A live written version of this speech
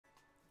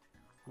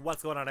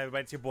What's going on,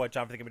 everybody? It's your boy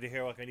John from the GamerDuo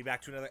here. Welcome you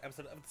back to another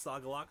episode of the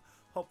Sagalocke.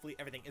 Hopefully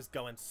everything is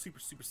going super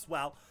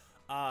swell.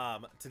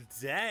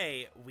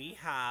 Today we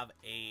have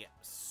a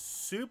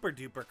super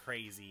duper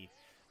crazy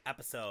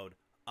episode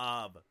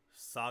of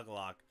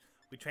Sagalocke.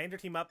 We trained our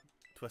team up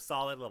to a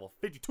solid level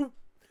 52.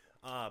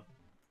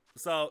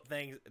 So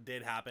things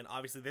did happen.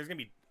 Obviously there's gonna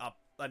be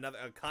another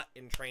cut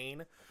in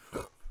train,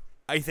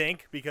 I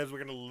think, because we're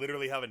gonna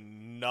literally have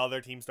another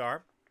team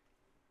star.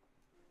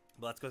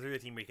 But let's go through the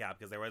team recap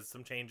because there was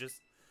some changes.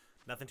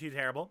 Nothing too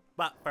terrible.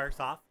 But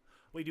first off,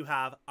 we do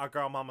have our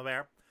girl Mama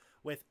Bear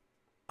with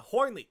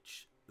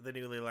Hornleech, the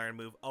newly learned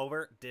move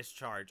over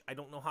Discharge. I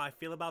don't know how I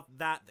feel about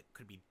that. That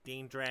could be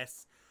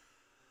dangerous.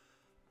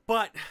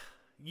 But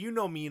you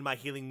know me and my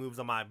healing moves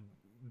on my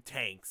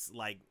tanks.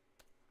 Like,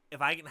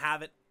 if I can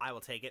have it, I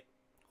will take it.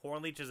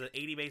 Hornleech is an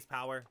 80 base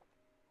power.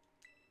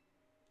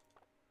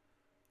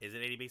 Is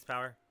it 80 base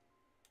power?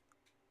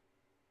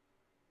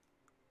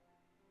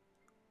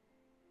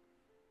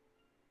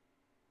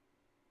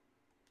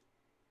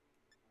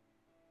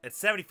 It's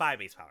 75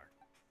 base power.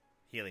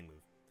 Healing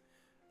move.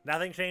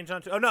 Nothing changed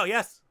on... Oh, no,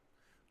 yes.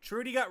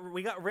 Trudy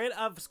we got rid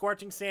of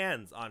Scorching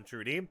Sands on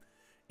Trudy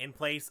in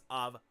place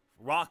of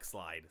Rock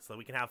Slide. So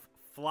we can have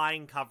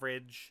flying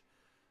coverage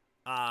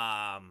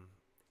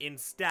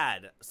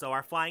instead. So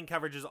our flying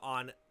coverage is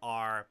on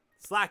our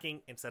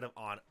Slacking instead of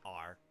on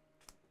our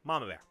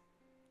Mama Bear.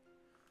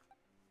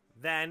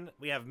 Then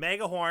we have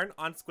Mega Horn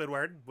on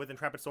Squidward with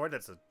Intrepid Sword.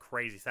 That's a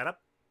crazy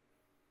setup.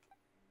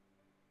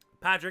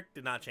 Patrick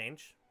did not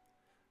change.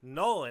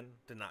 Nolan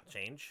did not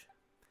change,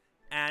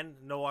 and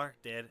nor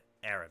did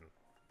Aaron.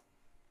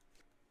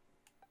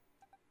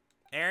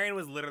 Aaron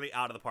was literally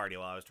out of the party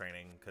while I was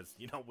training, because,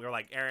 you know, we were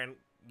like, Aaron,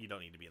 you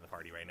don't need to be in the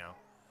party right now.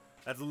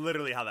 That's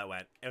literally how that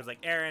went. It was like,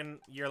 Aaron,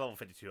 you're level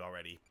 52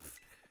 already.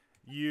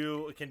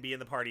 You can be in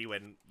the party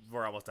when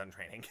we're almost done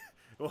training.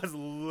 It was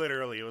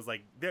literally, it was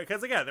like,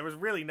 because again, there was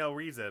really no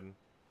reason.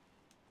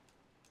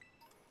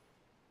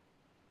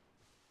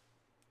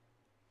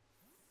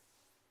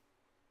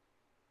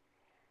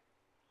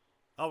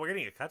 Oh, we're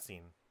getting a cutscene.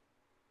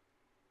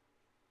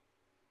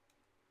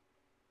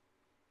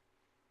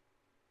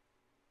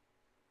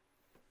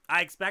 I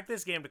expect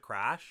this game to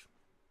crash.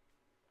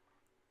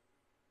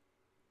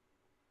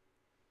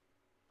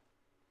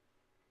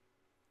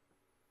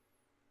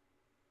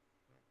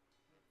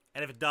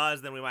 And if it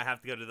does, then we might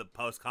have to go to the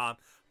post-com,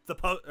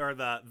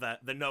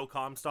 the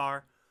no-com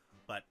star.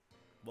 But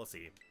we'll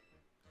see.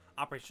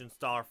 Operation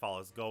Starfall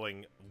is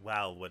going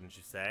well, wouldn't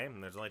you say?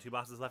 And there's only 2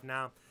 bosses left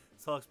now.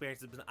 This whole experience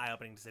has been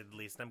eye-opening, to say the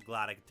least, and I'm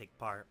glad I could take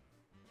part.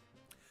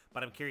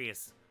 But I'm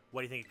curious,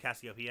 what do you think of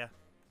Cassiopeia?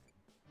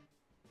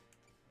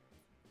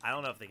 I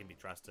don't know if they can be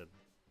trusted.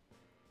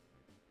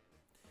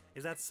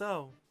 Is that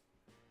so?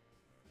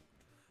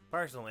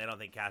 Personally, I don't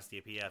think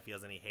Cassiopeia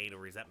feels any hate or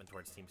resentment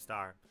towards Team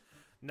Star.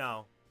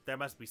 No, there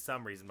must be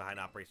some reason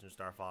behind Operation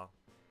Starfall.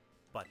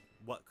 But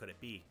what could it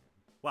be?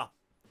 Well,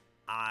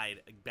 I'd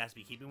best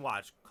be keeping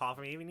watch. Call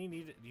for me when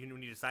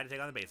you decide to take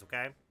on the base,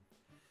 okay?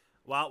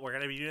 Well, we're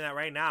going to be doing that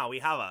right now. We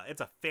have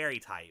it's a fairy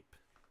type.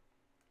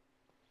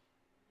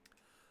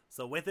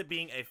 So with it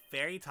being a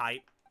fairy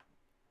type,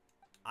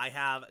 I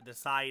have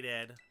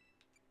decided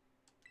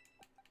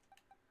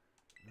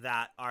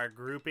that our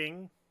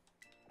grouping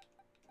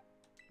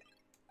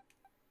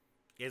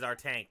is our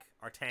tank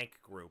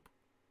group.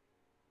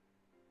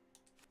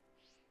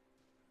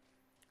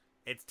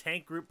 It's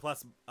tank group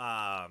plus,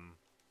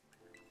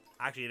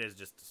 actually it is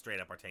just straight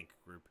up our tank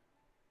group.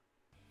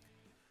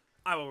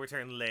 I will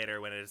return later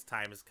when it is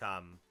time has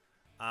come.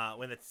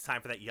 When it's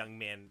time for that young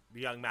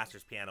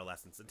master's piano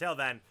lessons. Until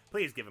then,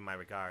 please give him my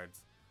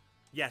regards.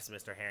 Yes,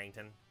 Mr.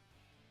 Harrington.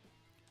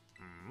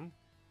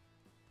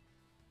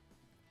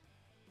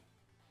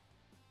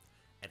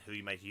 And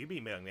who might you be,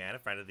 young man? A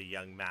friend of the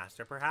young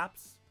master,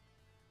 perhaps?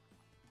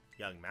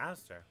 Young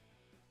master?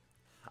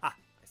 Ah,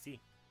 I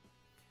see.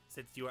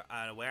 Since you are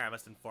unaware, I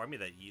must inform you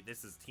that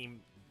this is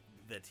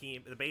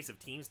the base of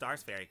Team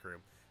Star's fairy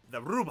crew,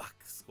 the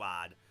Rubak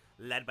Squad,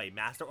 led by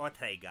Master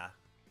Ortega.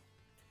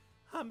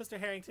 Huh, Mr.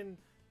 Harrington,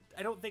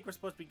 I don't think we're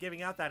supposed to be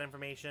giving out that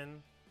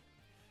information.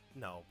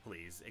 No,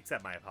 please,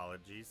 accept my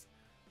apologies.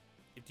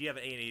 Do you have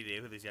any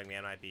idea who this young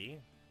man might be?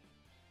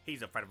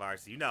 He's a friend of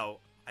ours, so you know,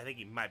 I think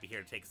he might be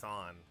here to take us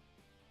on.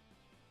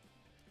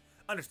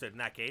 Understood. In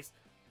that case,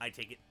 I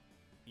take it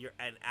you're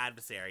an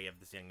adversary of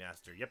this young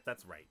master. Yep,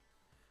 that's right.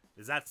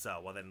 Is that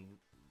so? Well, then,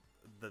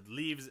 that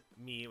leaves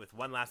me with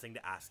one last thing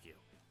to ask you.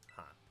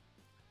 Huh.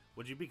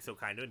 Would you be so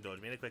kind to indulge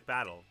me in a quick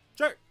battle?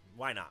 Sure,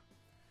 why not?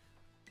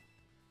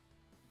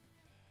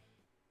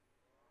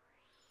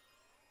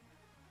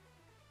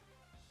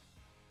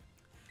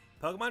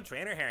 Pokemon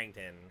Trainer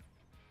Harrington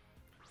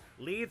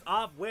leads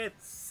off with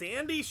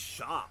Sandy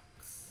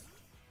Shocks.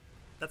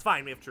 That's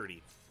fine, we have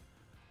Trudy.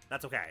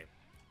 That's okay.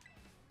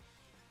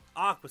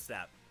 Aqua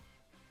Step.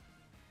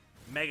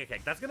 Mega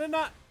Kick. That's gonna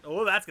not...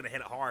 Oh, that's gonna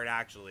hit it hard,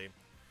 actually.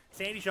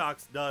 Sandy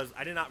Shocks does...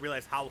 I did not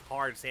realize how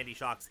hard Sandy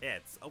Shocks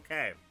hits.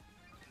 Okay.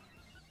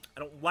 I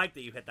don't like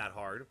that you hit that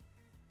hard.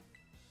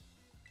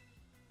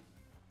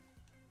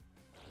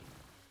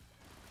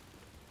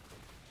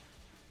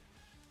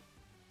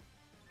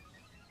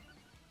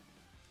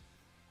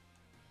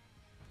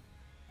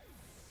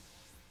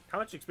 How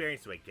much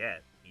experience do I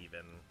get,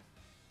 even?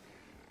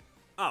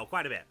 Oh,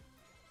 quite a bit.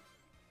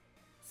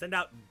 Send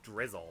out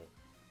Drizzle.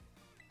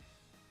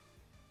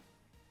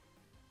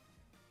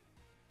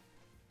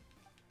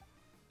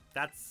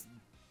 That's...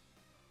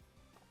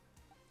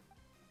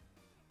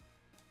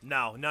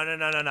 No.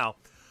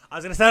 I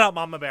was gonna send out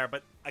Mama Bear,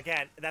 but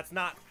again, that's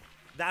not...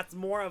 That's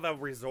more of a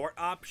resort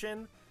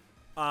option.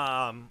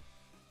 That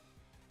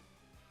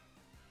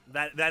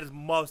is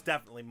most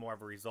definitely more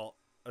of a resort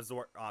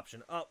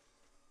option. Oh.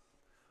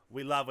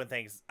 We love when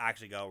things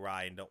actually go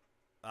awry and don't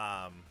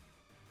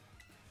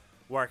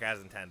work as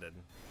intended.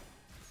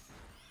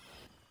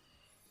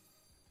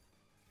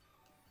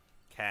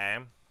 Okay.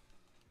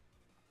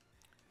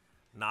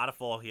 Not a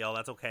full heal.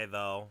 That's okay,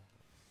 though.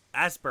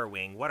 Esper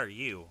Wing, what are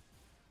you?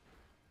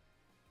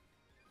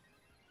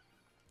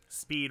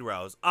 Speed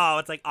Rose. Oh,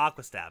 it's like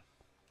Aqua Step.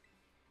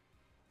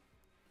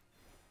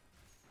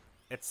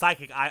 It's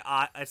Psychic.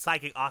 It's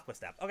Psychic Aqua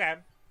Step. Okay.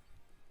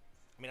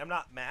 I mean, I'm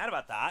not mad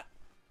about that.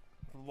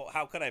 Well,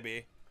 how could I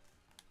be?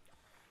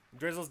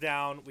 Drizzle's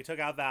down. We took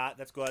out that.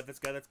 That's good. That's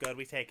good. That's good.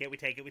 We take it. We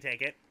take it. We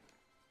take it.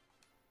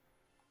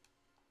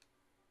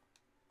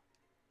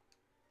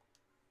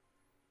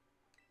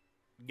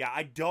 Yeah,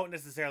 I don't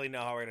necessarily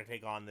know how we're going to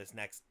take on this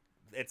next...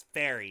 It's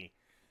Fairy.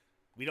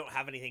 We don't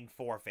have anything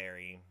for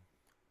Fairy.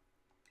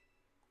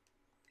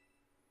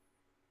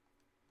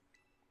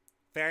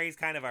 Fairy's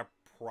kind of our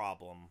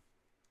problem.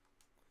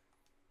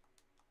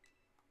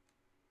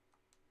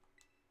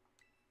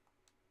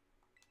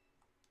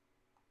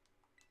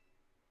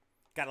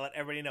 Gotta let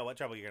everybody know what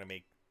trouble you're gonna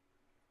make.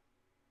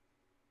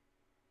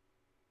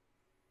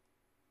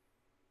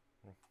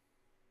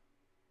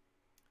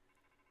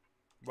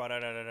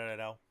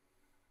 No.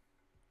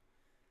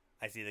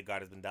 I see the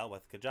guard has been dealt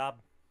with. Good job.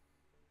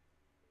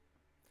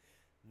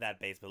 That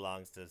base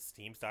belongs to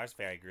Team Stars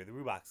Fairy Grew, the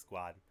Rubok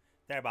Squad.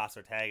 Their boss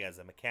Ortega is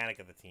a mechanic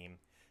of the team.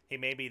 He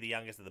may be the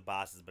youngest of the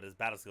bosses, but his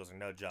battle skills are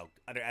no joke.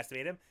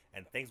 Underestimate him,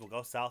 and things will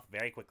go south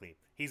very quickly.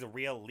 He's a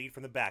real lead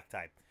from the back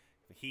type.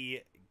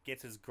 He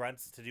gets his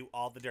grunts to do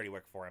all the dirty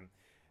work for him.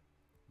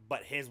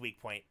 But his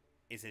weak point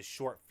is his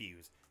short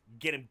fuse.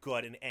 Get him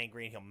good and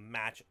angry, and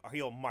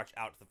he'll march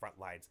out to the front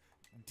lines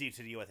to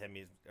deal with him,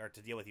 or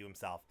to deal with you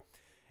himself.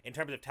 In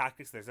terms of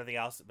tactics, there's nothing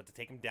else but to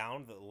take him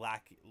down.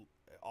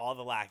 All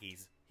the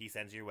lackeys he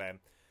sends your way.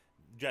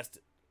 Just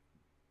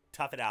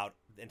tough it out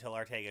until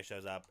Ortega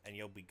shows up, and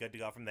you'll be good to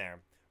go from there.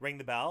 Ring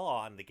the bell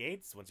on the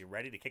gates once you're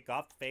ready to kick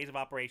off the phase of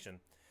operation.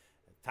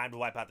 Time to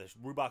wipe out the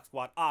Rubok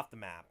Squad off the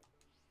map.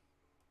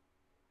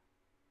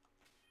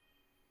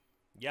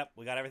 Yep,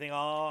 we got everything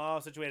all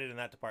situated in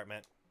that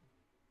department.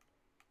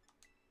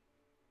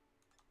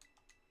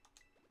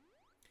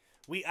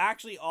 We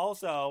actually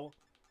also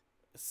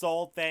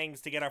sold things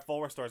to get our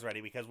full restores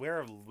ready because we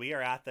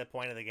are at the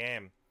point of the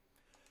game.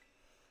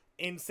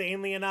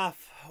 Insanely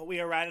enough, we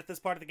are right at this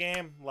part of the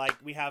game. Like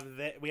we have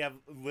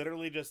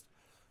literally just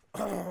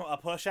a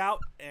push out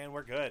and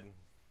we're good.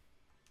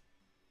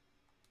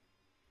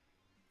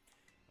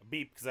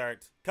 Beep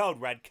Xert.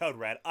 Code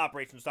red.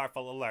 Operation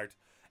Starfall alert.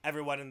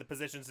 Everyone in the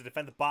positions to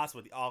defend the boss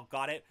with all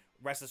got it.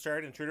 Rest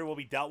assured, intruder will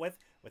be dealt with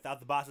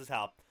without the boss's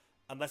help.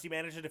 Unless you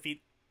manage to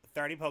defeat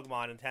 30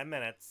 Pokemon in 10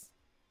 minutes.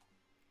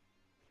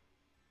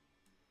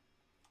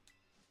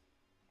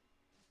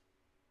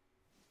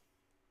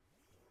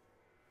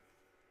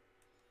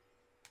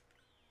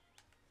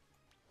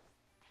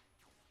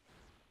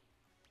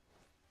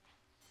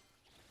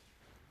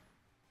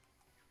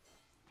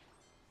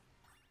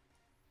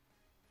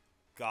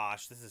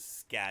 Gosh, this is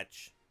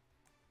sketch.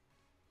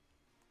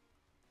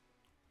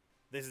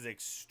 This is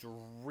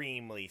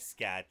extremely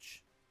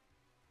sketch.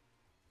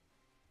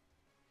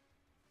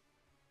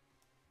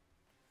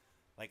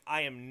 Like,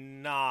 I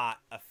am not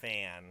a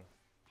fan.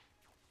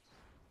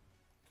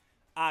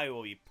 I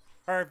will be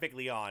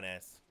perfectly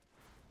honest.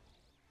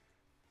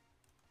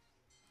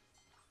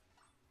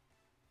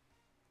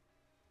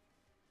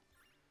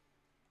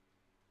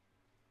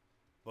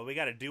 But we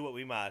gotta do what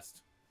we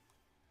must.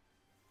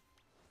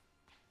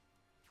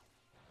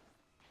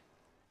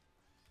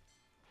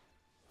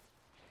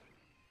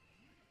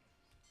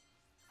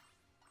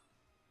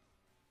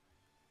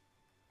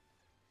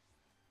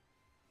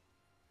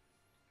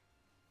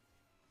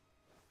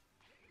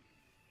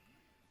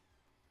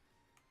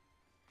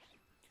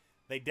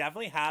 They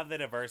definitely have the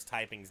diverse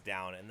typings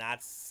down, and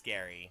that's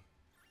scary.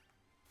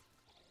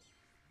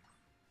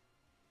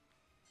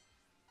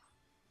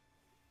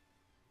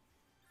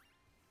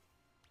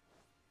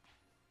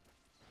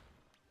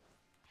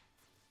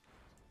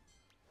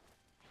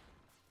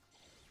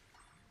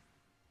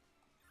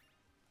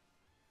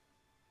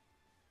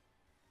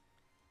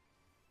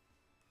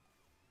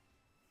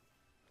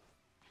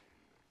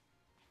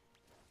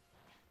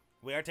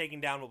 We are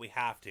taking down what we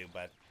have to,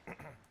 but...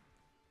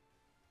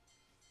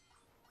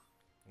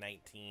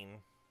 19.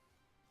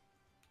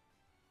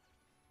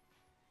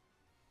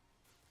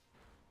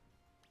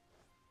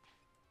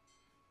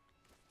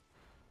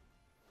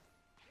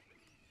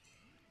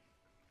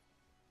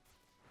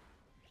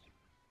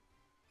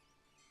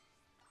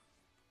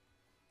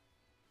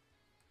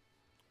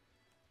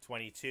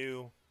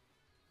 22.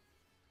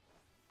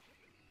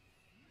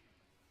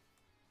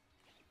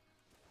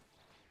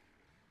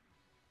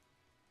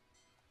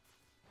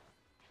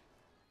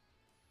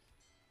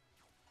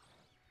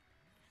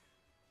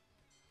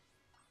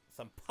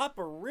 Some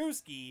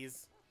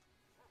pupperooskies.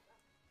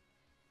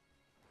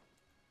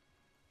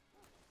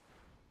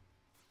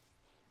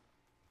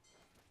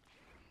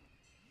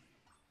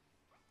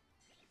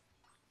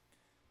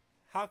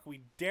 How can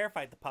we dare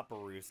fight the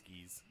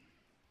pupperooskies?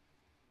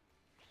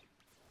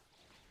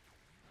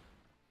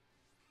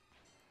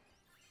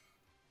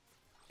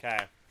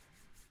 Okay.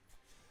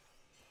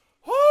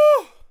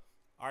 Whew!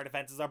 Our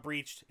defenses are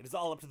breached. It is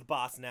all up to the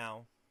boss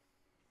now.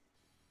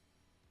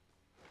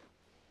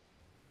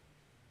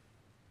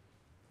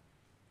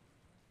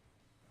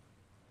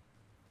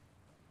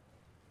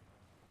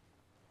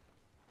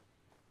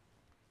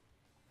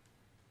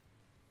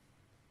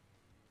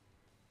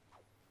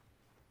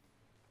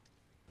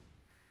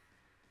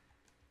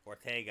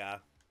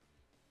 Ortega.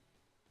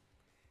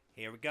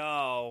 Here we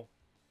go.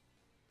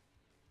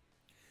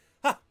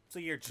 Ha! So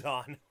you're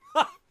John.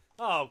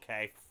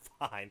 Okay,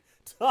 fine.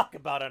 Talk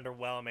about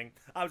underwhelming.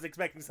 I was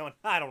expecting someone,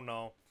 I don't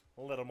know,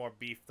 a little more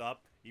beefed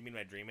up. You mean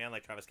my dream man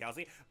like Travis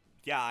Kelce?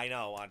 Yeah, I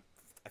know.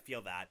 I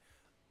feel that.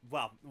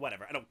 Well,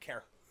 whatever. I don't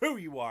care who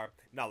you are.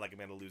 Not like I'm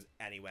going to lose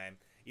anyway.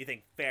 You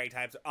think fairy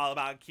types are all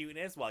about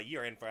cuteness? Well,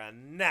 you're in for a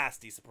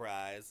nasty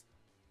surprise.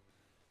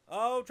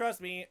 Oh,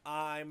 trust me,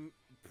 I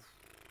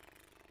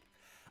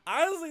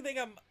honestly think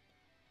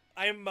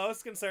I'm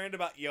most concerned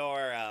about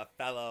your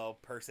fellow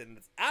person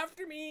that's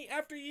after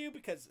you,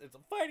 because it's a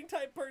fighting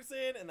type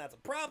person, and that's a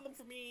problem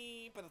for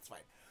me, but that's fine.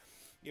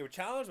 You were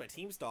challenged by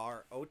Team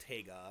Star,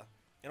 Ortega.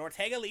 And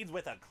Ortega leads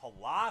with a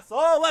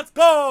Colossal. Let's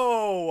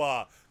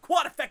go!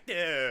 Quad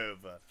effective!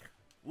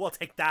 We'll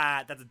take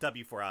that. That's a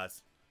W for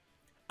us.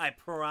 I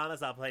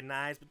promise I'll play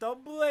nice, but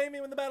don't blame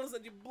me when the battle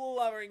sends you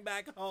blubbering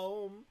back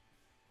home.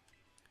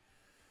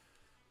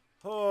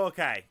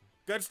 Okay.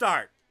 Good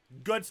start.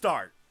 Good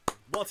start.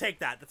 We'll take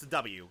that. That's a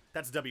W.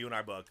 That's a W in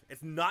our book.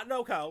 It's not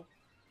no-co.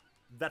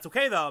 That's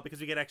okay, though, because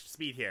we get extra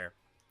speed here.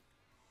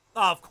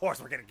 Oh, of course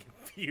we're getting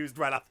confused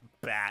right off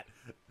the bat.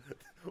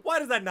 Why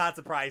does that not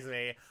surprise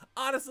me?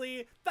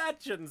 Honestly,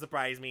 that shouldn't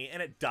surprise me,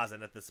 and it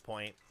doesn't at this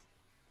point.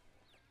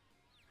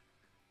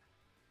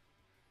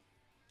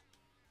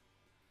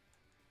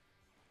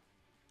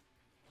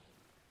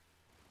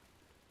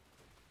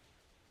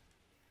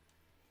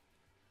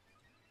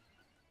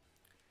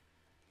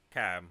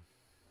 Okay.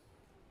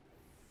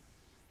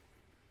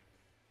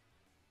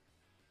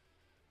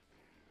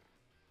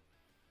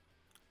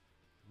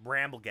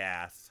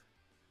 Bramblegast.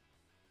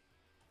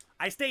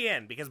 I stay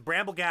in because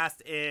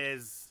Bramblegast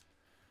is...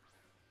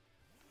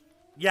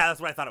 Yeah,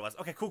 that's what I thought it was.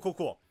 Okay,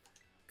 cool.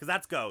 Because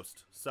that's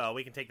Ghost, so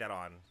we can take that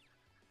on.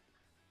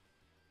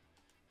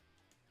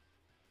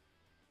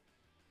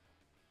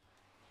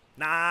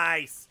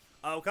 Nice!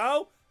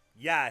 Oko?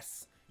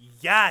 Yes.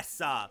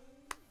 Yes!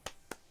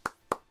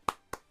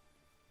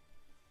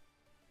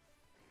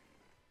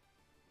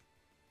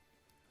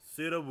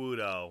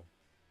 Sudowoodo.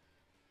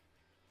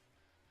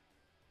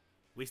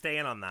 We stay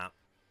in on that.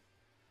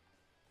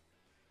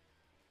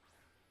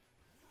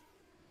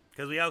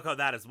 Because we Oko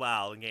that as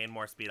well and gain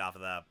more speed off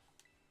of that.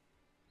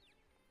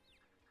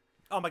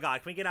 Oh my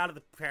god, can we get out of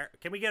the...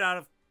 Can we get out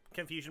of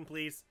Confusion,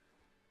 please?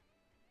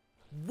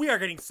 We are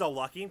getting so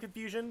lucky in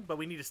Confusion, but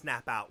we need to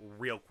snap out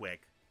real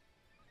quick.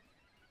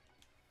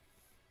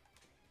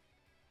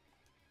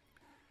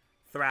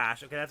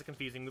 Thrash. Okay, that's a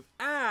confusing move.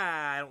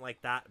 Ah, I don't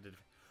like that.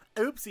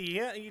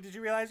 Oopsie. Did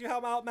you realize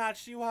how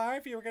outmatched you are?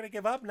 If you were going to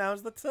give up,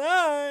 now's the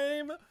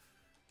time.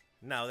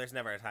 No, there's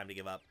never a time to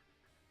give up.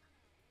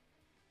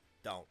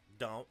 Don't.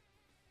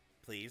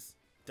 Please.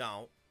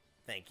 Don't.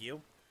 Thank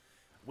you.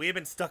 We have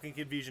been stuck in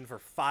Confusion for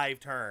 5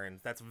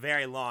 turns. That's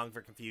very long for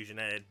Confusion,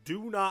 and I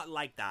do not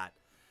like that.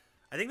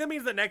 I think that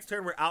means the next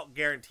turn we're out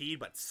guaranteed,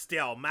 but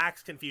still,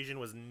 max Confusion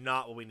was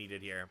not what we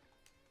needed here.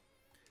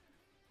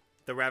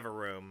 The Rever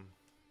Room.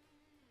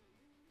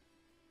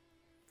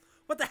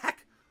 What the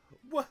heck?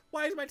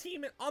 Why is my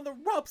team on the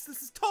ropes?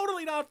 This is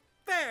totally not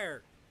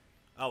fair.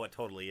 Oh, it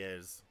totally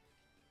is.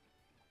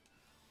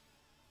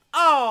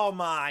 Oh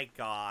my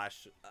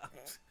gosh.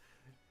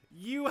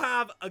 You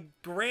have a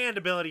grand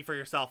ability for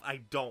yourself. I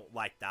don't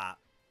like that.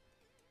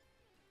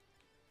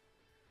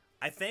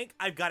 I think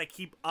I've got to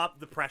keep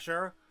up the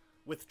pressure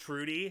with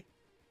Trudy.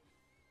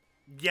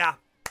 Yeah,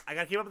 I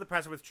got to keep up the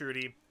pressure with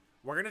Trudy.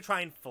 We're going to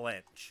try and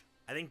flinch.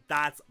 I think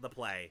that's the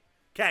play.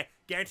 Okay,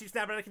 guaranteed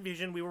snap out of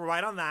Confusion. We were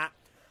right on that.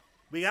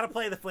 We got to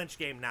play the flinch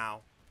game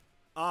now.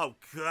 Oh,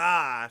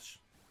 gosh.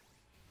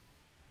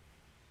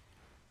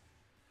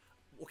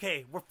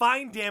 Okay, we're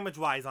fine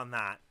damage-wise on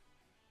that.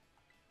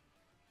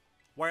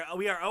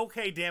 We are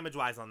okay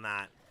damage-wise on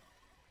that.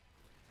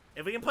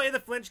 If we can play the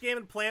flinch game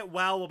and play it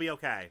well, we'll be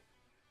okay.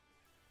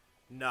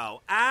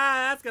 No.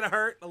 Ah, that's going to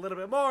hurt a little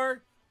bit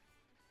more.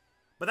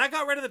 But that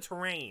got rid of the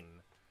terrain.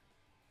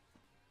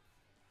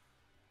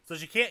 So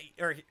she can't,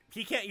 or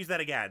he can't use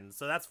that again,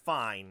 so that's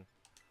fine.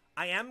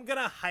 I am going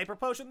to Hyper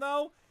Potion,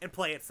 though, and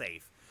play it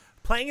safe.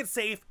 Playing it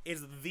safe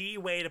is the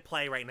way to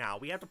play right now.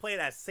 We have to play it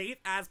as safe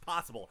as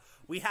possible.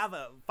 We have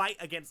a fight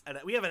against...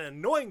 we have an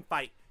annoying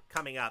fight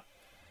coming up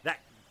that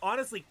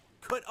honestly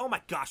could... Oh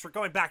my gosh, we're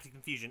going back to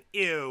confusion.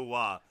 Ew.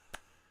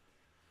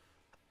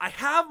 I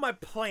have my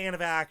plan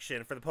of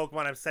action for the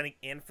Pokemon I'm sending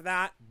in for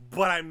that,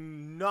 but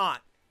I'm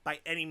not by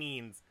any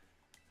means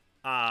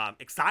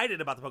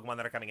excited about the Pokemon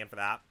that are coming in for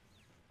that.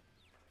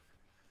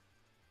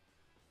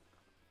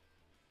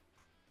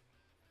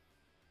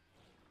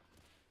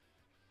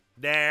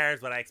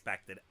 There's what I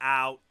expected.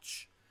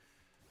 Ouch.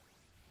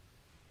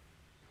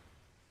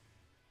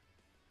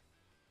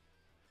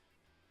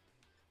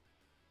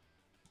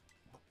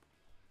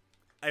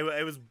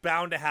 It was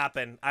bound to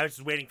happen. I was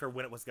just waiting for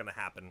when it was going to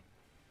happen.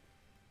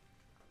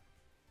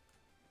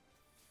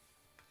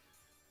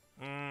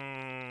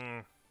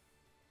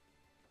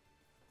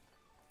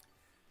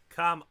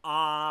 Come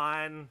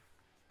on.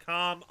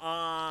 Come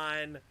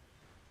on.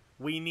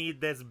 We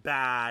need this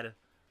bad.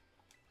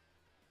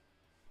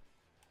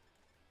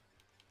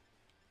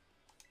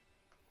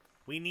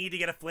 We need to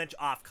get a flinch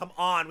off. Come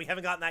on. We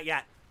haven't gotten that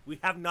yet. We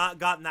have not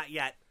gotten that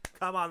yet.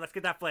 Come on. Let's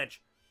get that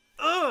flinch.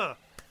 Ugh.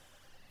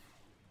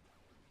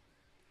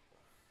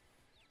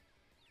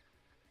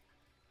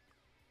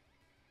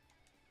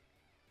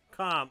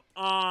 Come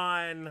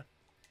on.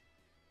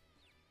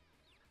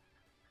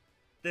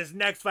 This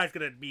next fight's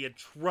gonna be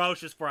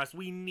atrocious for us.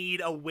 We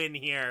need a win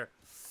here.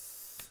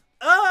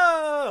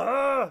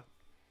 Because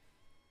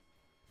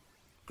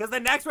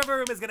the next River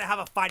Room is gonna have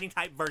a fighting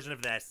type version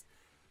of this.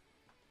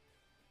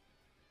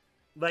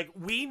 Like,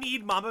 we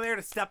need Mama Bear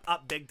to step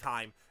up big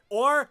time.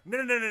 Or, no,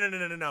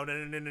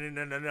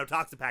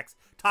 Toxapex.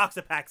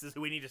 Toxapex is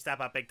who we need to step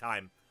up big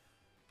time.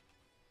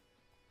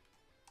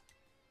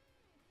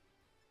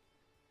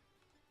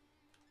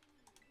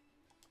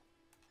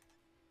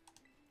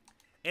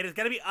 It is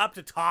going to be up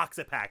to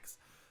Toxapex.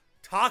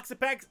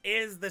 Toxapex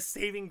is the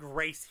saving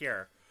grace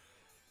here.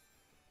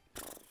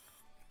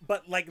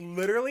 But, like,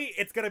 literally,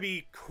 it's going to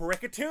be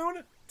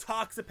Kricketune,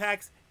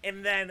 Toxapex,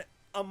 and then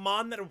a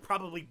Mon that will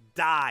probably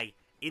die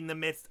in the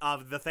midst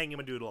of the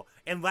Thingamadoodle.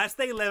 Unless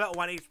they live at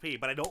 1 HP,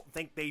 but I don't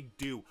think they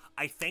do.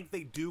 I think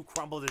they do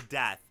crumble to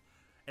death.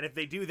 And if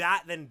they do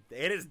that, then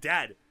it is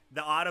dead.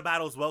 The auto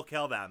battles will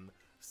kill them.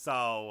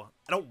 So,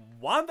 I don't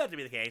want that to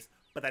be the case,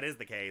 but that is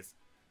the case.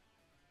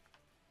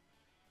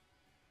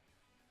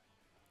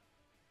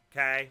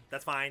 Okay,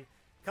 that's fine.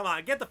 Come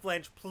on, get the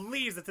flinch.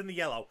 Please, it's in the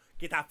yellow.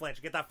 Get that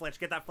flinch, get that flinch,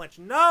 get that flinch.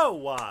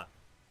 No!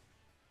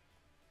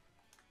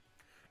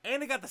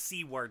 And I got the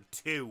C word,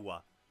 too.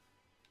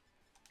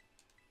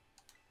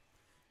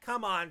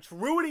 Come on,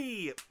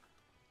 Trudy!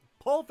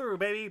 Pull through,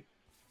 baby.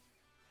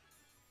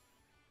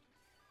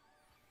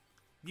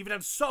 You've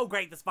done so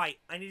great this fight.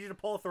 I need you to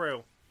pull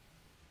through.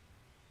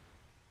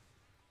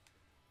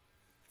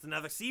 It's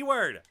another C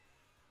word.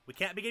 We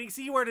can't be getting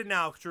C worded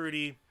now,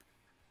 Trudy.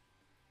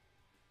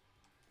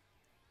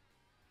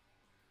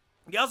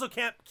 You also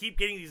can't keep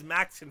getting these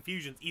max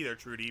confusions either,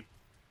 Trudy.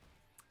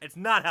 It's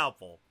not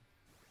helpful.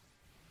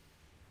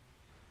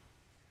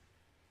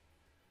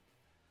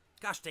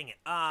 Gosh dang it.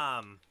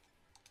 I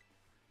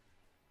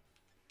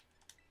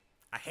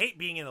hate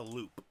being in a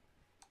loop.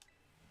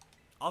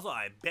 Also,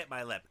 I bit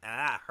my lip, and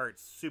that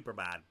hurts super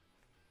bad.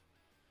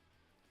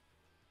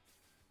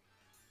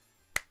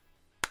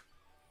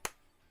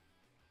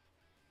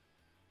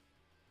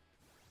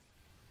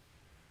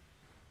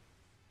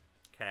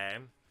 Okay.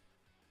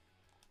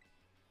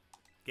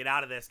 Get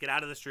out of this. Get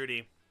out of this,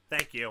 Trudy.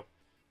 Thank you.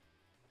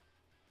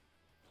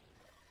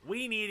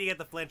 We need to get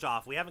the flinch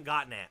off. We haven't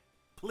gotten it.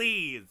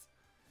 Please.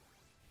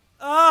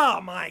 Oh,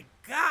 my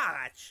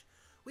gosh.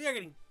 We are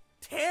getting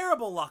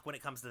terrible luck when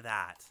it comes to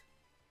that.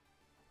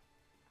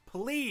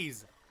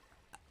 Please.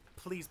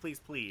 Please, please,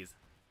 please.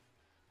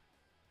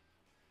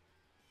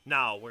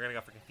 No, we're going to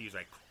go for Confuse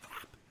Ray.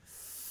 Crap.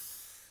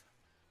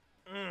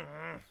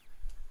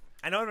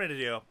 I know what I'm going to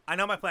do. I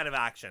know my plan of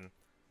action.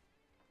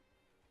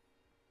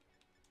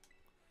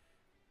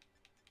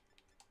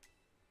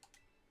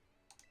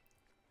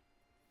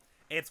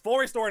 It's full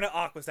restore into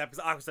Aqua Step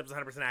because Aqua Step is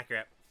 100%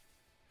 accurate.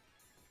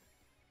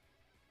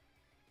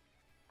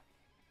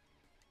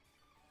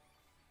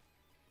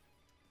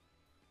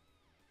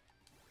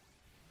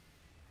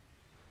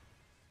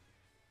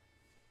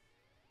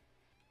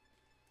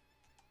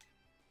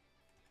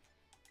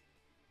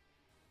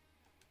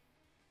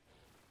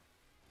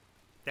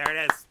 There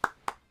it is.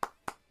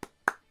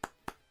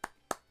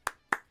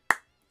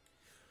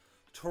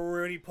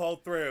 Trudy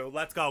pulled through.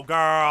 Let's go,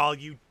 girl.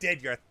 You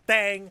did your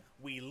thing.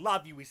 We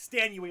love you. We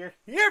stand you. We're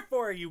here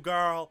for you,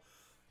 girl.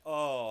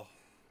 Oh.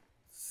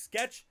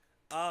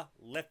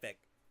 Sketch-a-lific.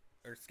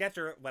 Or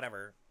Sketcher,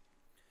 whatever.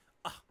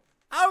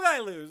 How did I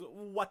lose?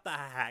 What the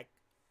heck?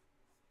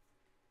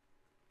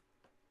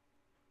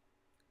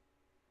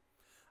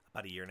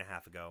 About 1.5 years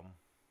ago.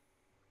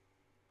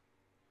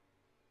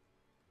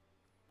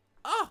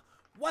 Oh,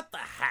 what the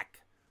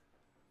heck?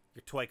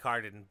 Your toy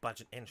car didn't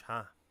budge an inch,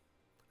 huh?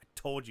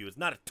 Told you, it's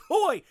not a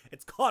toy,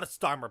 it's called a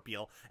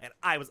Starmobile, and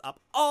I was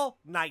up all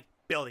night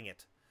building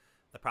it.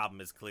 The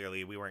problem is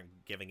clearly we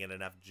weren't giving it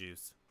enough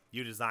juice.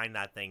 You designed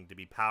that thing to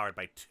be powered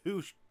by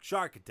 2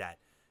 shark cadet,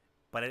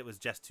 but it was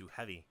just too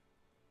heavy.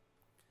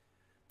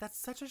 That's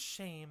such a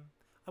shame.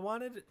 I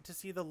wanted to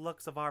see the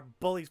looks of our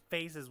bullies'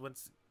 faces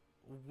once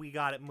we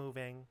got it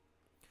moving.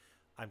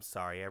 I'm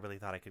sorry, I really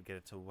thought I could get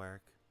it to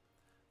work.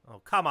 Oh,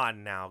 come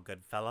on now,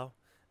 good fellow.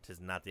 'Tis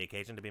not the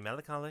occasion to be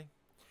melancholy.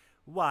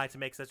 Why, to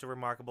make such a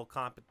remarkable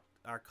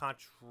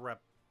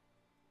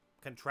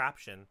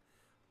contraption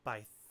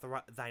by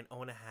thine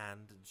own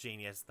hand,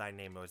 genius, thy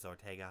name was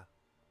Ortega.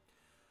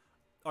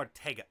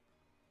 Ortega.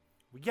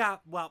 Yeah,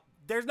 well,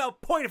 there's no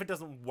point if it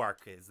doesn't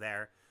work, is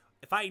there?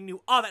 If I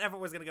knew all that effort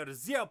was going to go to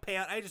zero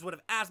payout, I just would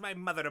have asked my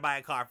mother to buy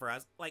a car for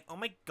us. Like, oh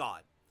my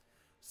god.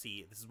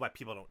 See, this is why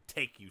people don't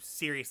take you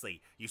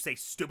seriously. You say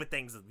stupid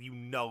things, you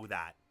know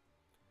that.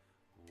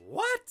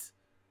 What?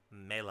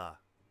 Mela.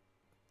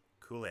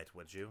 Cool it,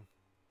 would you?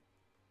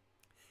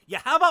 Yeah,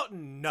 how about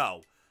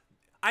no?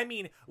 I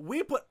mean,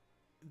 we put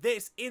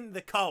this in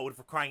the code,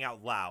 for crying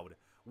out loud.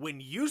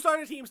 When you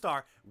started Team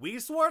Star, we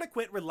swore to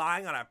quit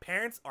relying on our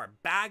parents or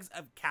bags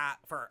of cash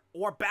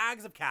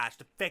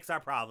to fix our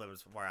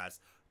problems for us.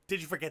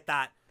 Did you forget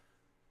that?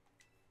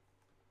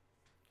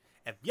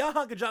 If your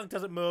hunk of junk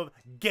doesn't move,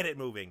 get it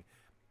moving.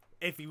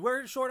 If you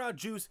were short on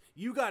juice,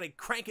 you gotta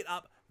crank it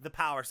up the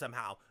power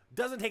somehow.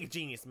 Doesn't take a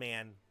genius,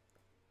 man.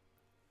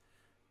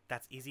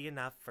 That's easy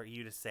enough for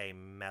you to say,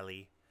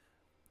 Melly.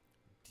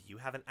 Do you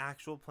have an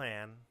actual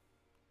plan?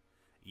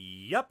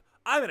 Yup.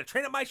 I'm gonna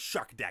train up my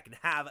shark deck and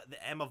have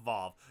them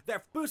evolve.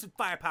 Their boosted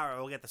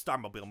firepower will get the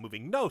Starmobile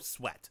moving, no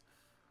sweat.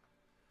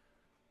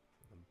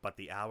 But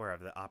the hour of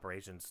the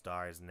Operation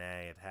Star is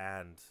nigh at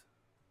hand.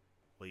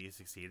 Will you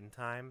succeed in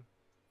time?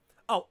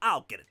 Oh,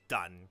 I'll get it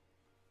done.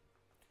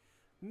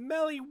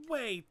 Melly,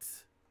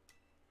 wait.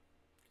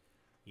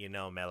 You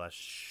know Mela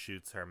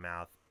shoots her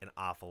mouth an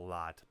awful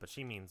lot, but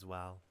she means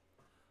well.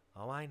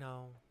 Oh, I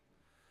know.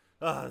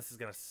 Oh, this is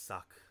gonna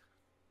suck.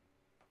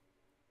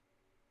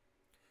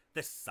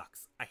 This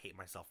sucks. I hate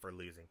myself for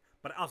losing,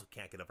 but I also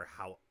can't get over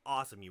how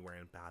awesome you were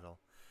in battle.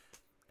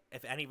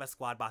 If any of us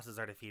squad bosses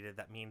are defeated,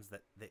 that means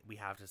that we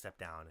have to step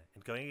down,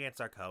 and going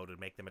against our code would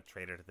make them a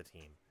traitor to the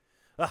team.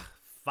 Ugh,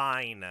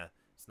 fine.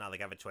 It's not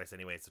like I have a choice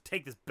anyway, so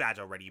take this badge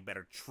already. You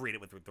better treat it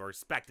with the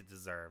respect it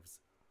deserves.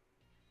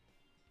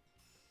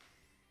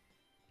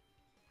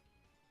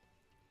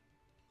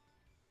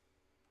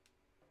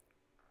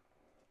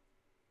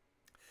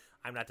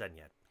 I'm not done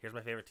yet. Here's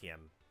my favorite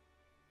TM.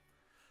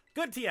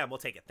 Good TM, we'll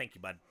take it. Thank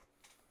you, bud.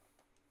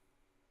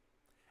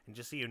 And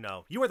just so you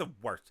know, you are the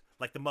worst,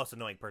 like the most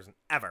annoying person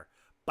ever.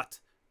 But,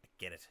 I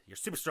get it. You're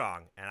super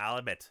strong, and I'll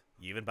admit,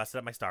 you even busted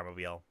up my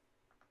Starmobile.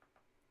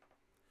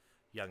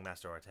 Young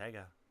Master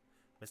Ortega.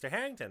 Mr.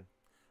 Harrington,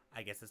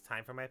 I guess it's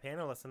time for my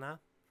panel lesson, huh?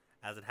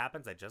 As it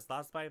happens, I just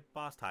lost my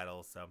boss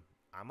title, so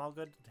I'm all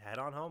good to head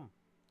on home.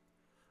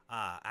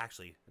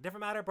 Actually, a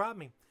different matter brought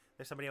me.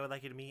 There's somebody I would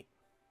like you to meet.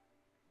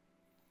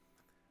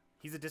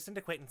 He's a distant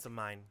acquaintance of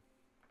mine.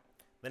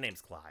 The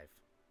name's Clive.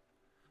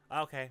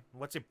 Okay,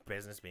 what's your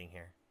business being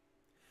here?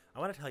 I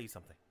want to tell you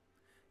something.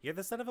 You're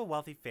the son of a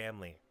wealthy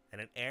family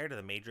and an heir to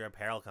the major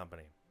apparel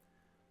company.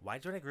 Why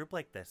join a group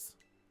like this?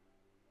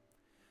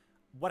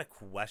 What a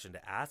question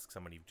to ask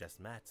someone you've just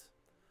met.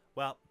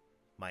 Well,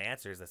 my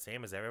answer is the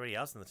same as everybody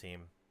else in the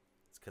team.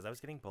 It's because I was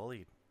getting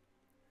bullied.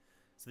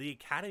 So the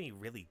academy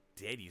really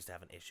did used to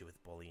have an issue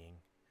with bullying.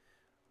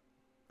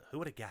 Who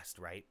would have guessed,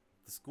 right?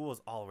 The school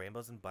is all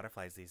rainbows and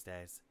butterflies these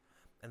days.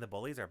 And the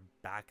bullies are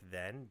back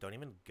then don't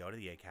even go to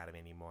the academy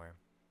anymore.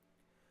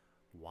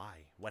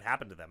 Why? What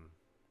happened to them?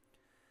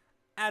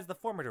 As the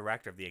former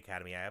director of the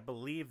academy, I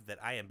believe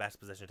that I am best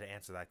positioned to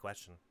answer that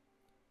question.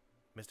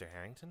 Mr.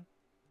 Harrington?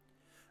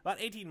 About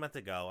 18 months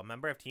ago, a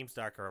member of Team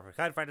Star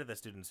confronted the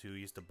students who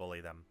used to bully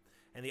them,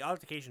 and the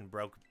altercation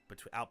broke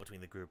out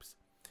between the groups.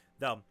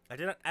 Though I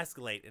did not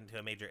escalate into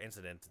a major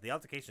incident, the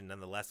altercation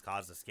nonetheless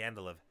caused a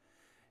scandal of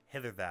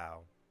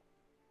hitherto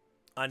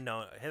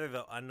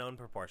unknown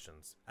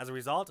proportions. As a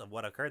result of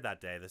what occurred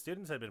that day, the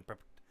students had been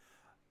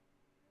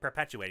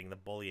perpetuating the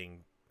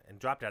bullying and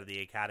dropped out of the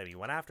academy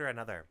one after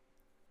another.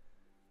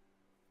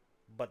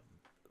 But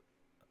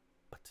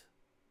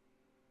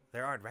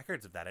there aren't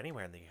records of that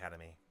anywhere in the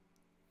academy.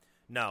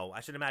 No,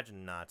 I should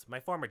imagine not. My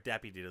former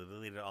deputy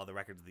deleted all the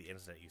records of the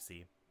incident, you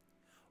see.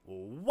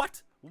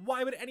 What?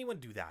 Why would anyone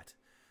do that?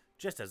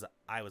 Just as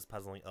I was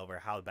puzzling over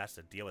how best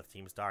to deal with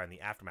Team Star in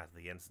the aftermath of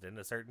the incident,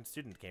 a certain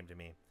student came to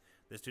me.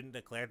 The student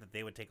declared that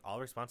they would take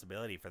all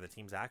responsibility for the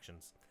team's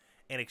actions.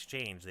 In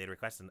exchange, they'd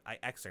requested I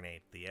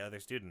exonerate the other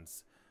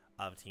students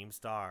of Team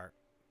Star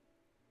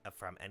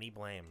from any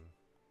blame.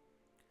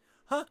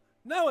 Huh?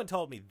 No one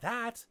told me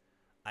that!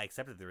 I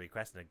accepted the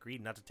request and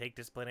agreed not to take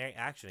disciplinary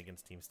action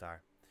against Team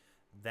Star.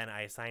 Then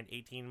I assigned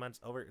 18 months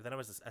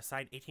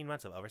assigned 18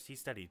 months of overseas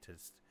study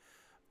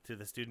to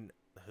the student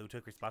who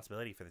took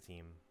responsibility for the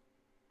team.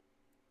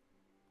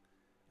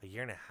 A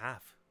year and a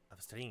half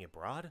of studying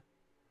abroad?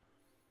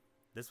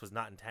 This was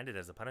not intended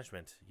as a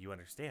punishment, you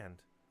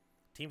understand.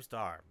 Team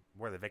Star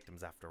were the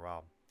victims after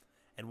all,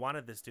 and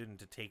wanted the student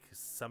to take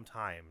some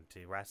time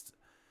to rest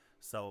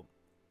So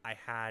I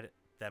had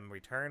them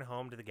return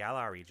home to the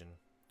Galar region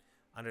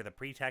under the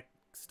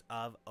pretext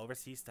of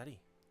overseas study.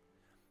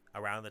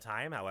 Around the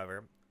time,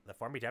 however, the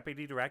former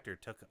deputy director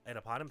took it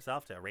upon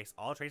himself to erase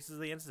all traces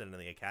of the incident in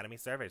the Academy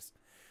service.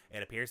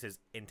 It appears his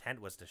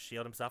intent was to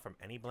shield himself from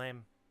any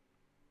blame.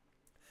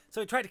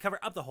 So he tried to cover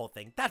up the whole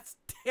thing. That's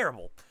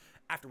terrible.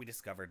 After we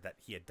discovered that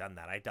he had done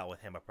that, I dealt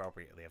with him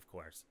appropriately, of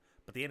course.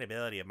 But the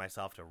inability of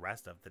myself to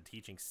rest of the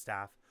teaching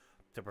staff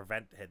to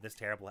prevent this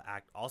terrible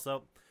act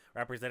also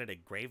represented a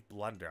grave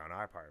blunder on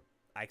our part.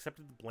 I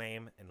accepted the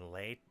blame and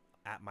lay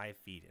at my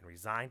feet and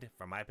resigned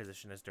from my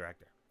position as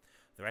director.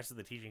 The rest of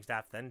the teaching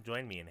staff then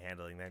joined me in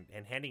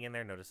handing in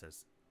their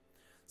notices.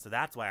 So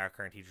that's why our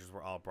current teachers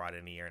were all brought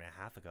in a year and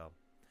a half ago.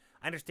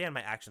 I understand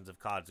my actions have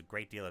caused a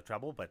great deal of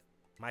trouble, but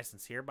my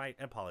sincere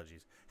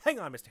apologies. Hang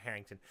on, Mr.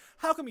 Harrington.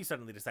 How come you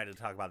suddenly decided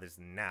to talk about this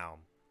now?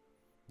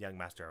 Young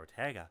Master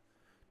Ortega.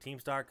 Team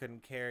Star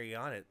couldn't carry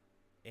on it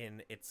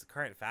in its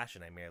current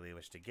fashion. I merely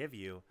wish to give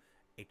you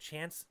a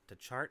chance to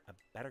chart a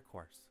better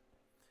course.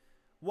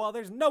 Well,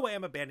 there's no way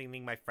I'm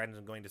abandoning my friends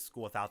and going to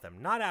school without them.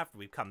 Not after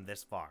we've come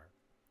this far.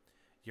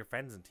 Your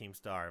friends in Team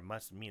Star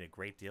must mean a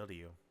great deal to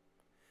you.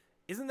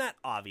 Isn't that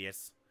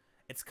obvious?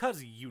 It's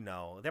 'cause you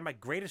know, they're my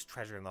greatest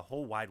treasure in the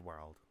whole wide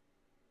world.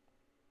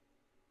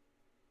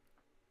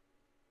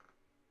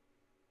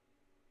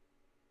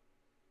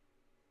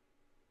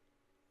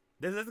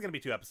 This is going to be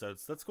 2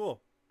 episodes. That's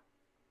cool.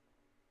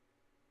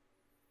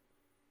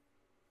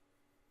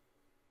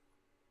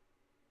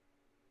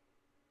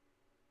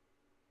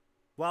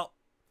 Well,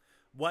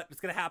 what's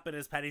going to happen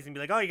is Patty's going to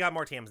be like, oh, you got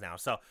more TMs now.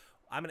 So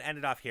I'm going to end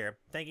it off here.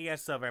 Thank you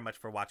guys so very much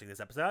for watching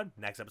this episode.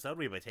 Next episode,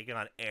 we'll be taking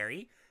on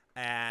Aerie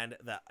and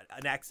the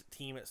next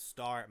Team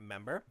Star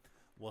member.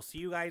 We'll see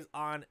you guys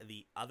on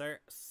the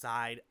other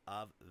side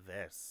of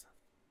this.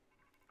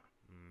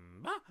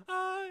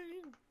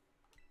 Bye.